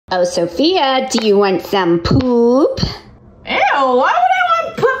Oh, Sophia, do you want some poop? Ew, why would I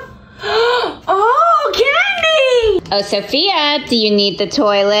want poop? Oh, candy! Oh, Sophia, do you need the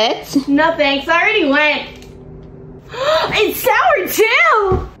toilet? No thanks, I already went. It's sour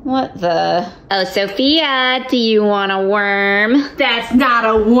too! What the? Oh, Sophia, do you want a worm? That's not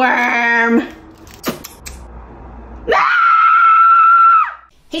a worm.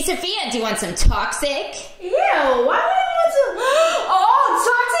 Hey, Sophia, do you want some toxic? Ew, why would I want some? Oh,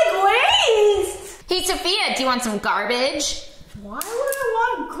 toxic waste! Hey, Sophia, do you want some garbage? Why would I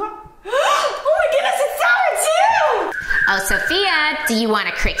want oh my goodness, it's sour too! Oh, Sophia, do you want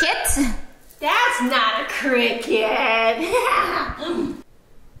a cricket? That's not a cricket.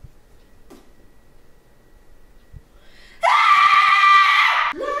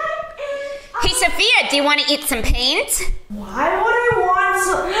 Hey, Sophia, do you want to eat some paint? Why would I want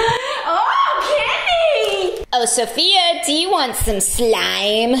some? Oh, candy! Oh, Sophia, do you want some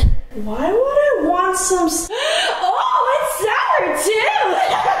slime? Why would I want some? Oh, it's sour too!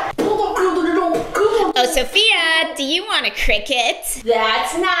 Oh, Sophia, do you want a cricket?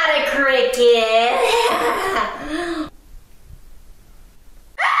 That's not a cricket.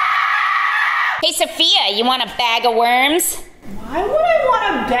 Hey, Sophia, you want a bag of worms? Why would I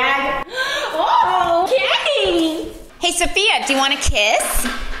want a bag? Oh, candy! Hey, Sophia, do you want a kiss?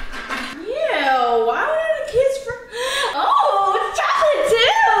 Ew, why would I have a kiss for? Oh, it's chocolate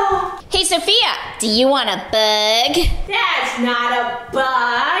too! Hey, Sophia, do you want a bug? That's not a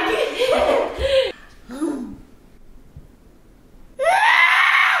bug.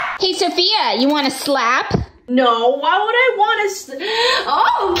 Hey, Sophia, you want a slap? No, why would I want to?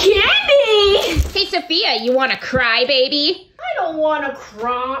 Oh, candy! Hey, Sophia, you want a cry, baby? I don't want to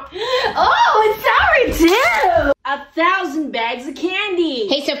cry. Oh, it's sour too! 1,000 bags of candy.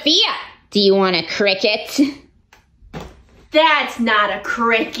 Hey, Sophia, do you want a cricket? That's not a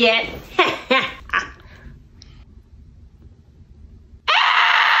cricket.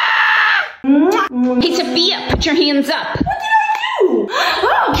 Hey, Sophia, put your hands up. What did I do?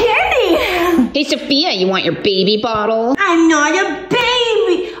 Oh, candy! Hey, Sophia, you want your baby bottle? I'm not a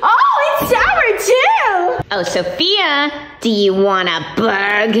baby. Oh, it's sour too. Oh, Sophia, do you want a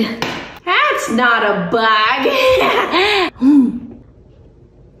bug? That's not a bug.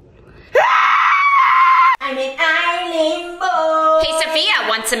 I'm an island boy. Hey, Sophia,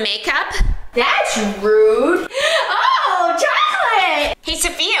 want some makeup? That's rude. Oh, chocolate. Hey,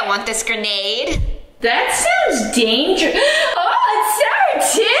 Sophia, want this grenade? That sounds dangerous. Oh,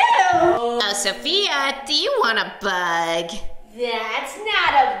 it's sour too. Oh, Sophia, do you want a bug? That's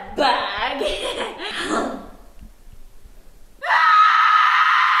not a bug.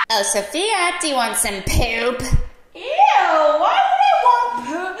 Oh, Sophia, do you want some poop? Ew, why would I want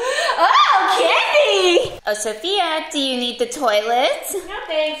poop? Oh, candy! Oh, Sophia, do you need the toilet? No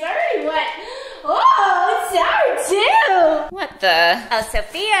thanks, I already went. Oh, it's sour too! What the? Oh,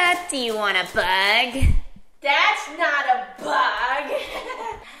 Sophia, do you want a bug? That's not a bug.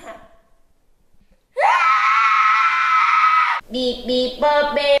 Beep, beep,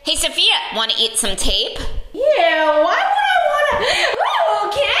 bop, beep. Hey, Sophia, want to eat some tape? Ew, why would I want to? Oh,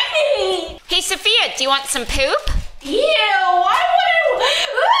 candy! Hey, Sophia, do you want some poop? Ew, why would I?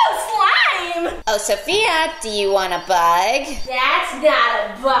 Oh, slime! Oh, Sophia, do you want a bug? That's not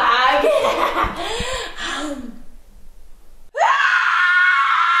a bug.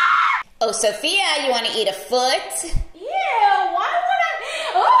 Oh, Sophia, you want to eat a foot? Ew, why would I?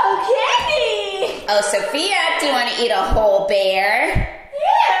 Oh, candy! Oh, Sophia, do you want to eat a whole bear?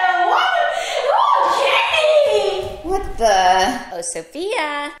 Ew, why would? Oh, candy! What the? Oh,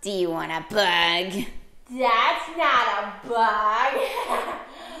 Sophia, do you want a bug? That's not a bug.